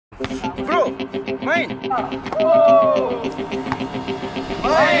Bro, main. Oh.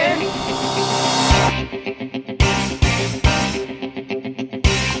 Main.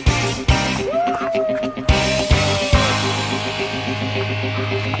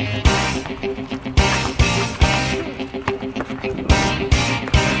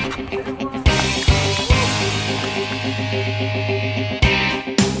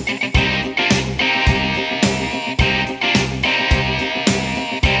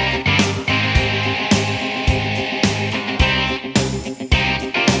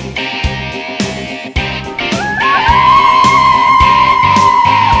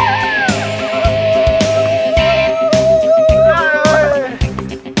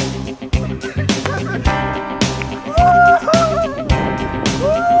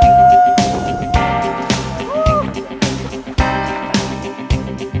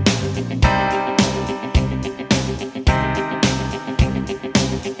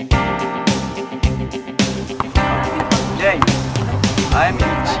 I'm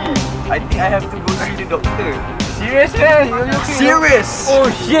itchy. I think I have to go see the doctor. Serious man? You're okay? Serious? Oh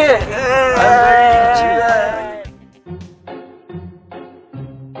shit! I'm very itchy.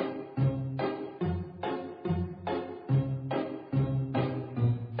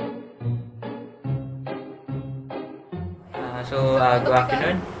 Good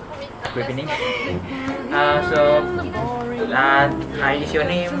afternoon, good evening. Hi, is your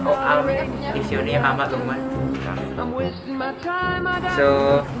name? Is your name Ahmad Lukman?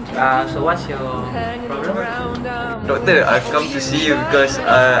 So what's your problem? Doctor, I've come to see you because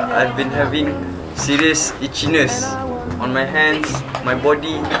I've been having serious itchiness on my hands, my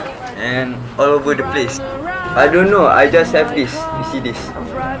body, and all over the place. I don't know, I just have this. You see this?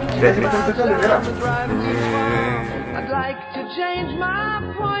 I'd like to change my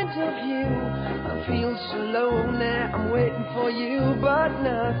point of view. I feel so lonely, I'm waiting for you, but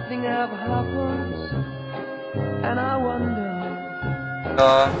nothing ever happens. And I wonder.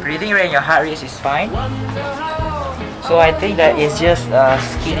 Your breathing rate and your heart rate is fine. So I think that it's just a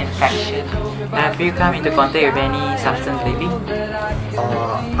skin infection. Have you come into contact with any substance lately?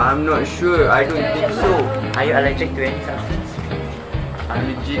 I'm not sure, I don't think so. Are you allergic to any substance?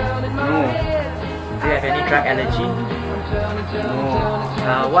 Allergic? No. Do you have any drug allergy?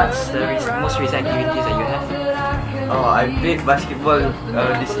 No. What's the most recent activities that you have? I played basketball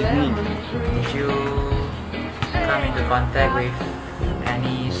this evening. Did you come into contact with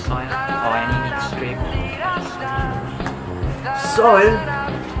any soil or any strip? Soil?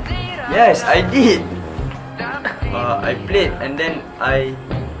 Yes, I did. I played and then I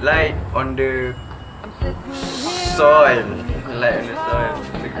lied on the soil. Lied on the soil,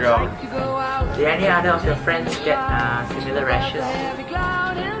 the ground. Did any other of your friends get similar rashes?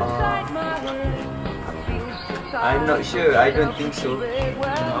 I'm not sure, I don't think so.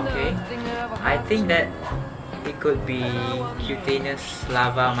 Okay. I think that it could be Cutaneous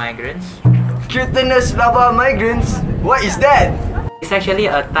Larva Migrans. Cutaneous Larva Migrans? What is that? It's actually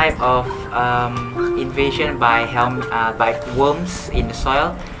a type of invasion by worms in the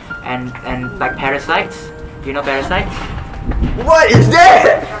soil and like parasites. Do you know parasites? What is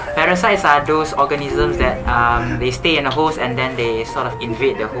that? Parasites are those organisms that they stay in the host and then they sort of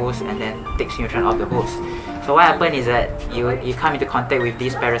invade the host and then takes nutrient off the host. So what happened is that you come into contact with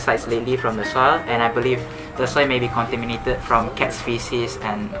these parasites lately from the soil, and I believe the soil may be contaminated from cat species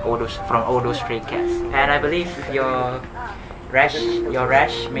and from all those stray cats. And I believe your rash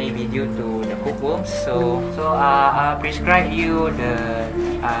may be due to the hookworms. So I prescribe you the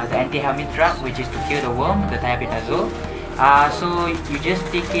anti-helminth drug, which is to kill the worm, the thiopentazole. So you just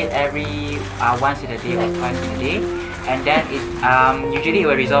take it every once in a day or twice in a day, and then usually it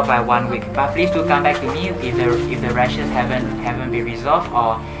will resolve by 1 week. But please do come back to me if the rashes haven't been resolved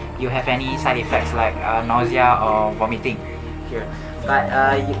or you have any side effects like nausea or vomiting. Here, but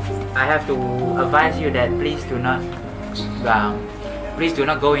I have to advise you that please do not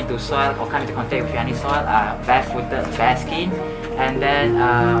go into soil or come into contact with any soil barefooted, bare skin, and then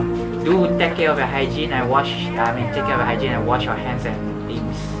do take care of your hygiene and wash your hands and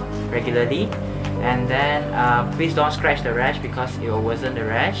limbs regularly. And then please don't scratch the rash because it will worsen the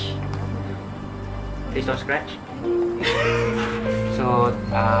rash. Please don't scratch. So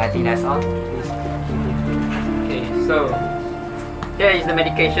I think that's all. Okay, so here is the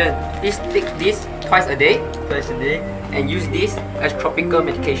medication. Please take this twice a day. Twice a day. And use this as tropical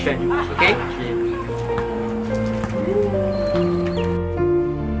medication. Okay? Okay.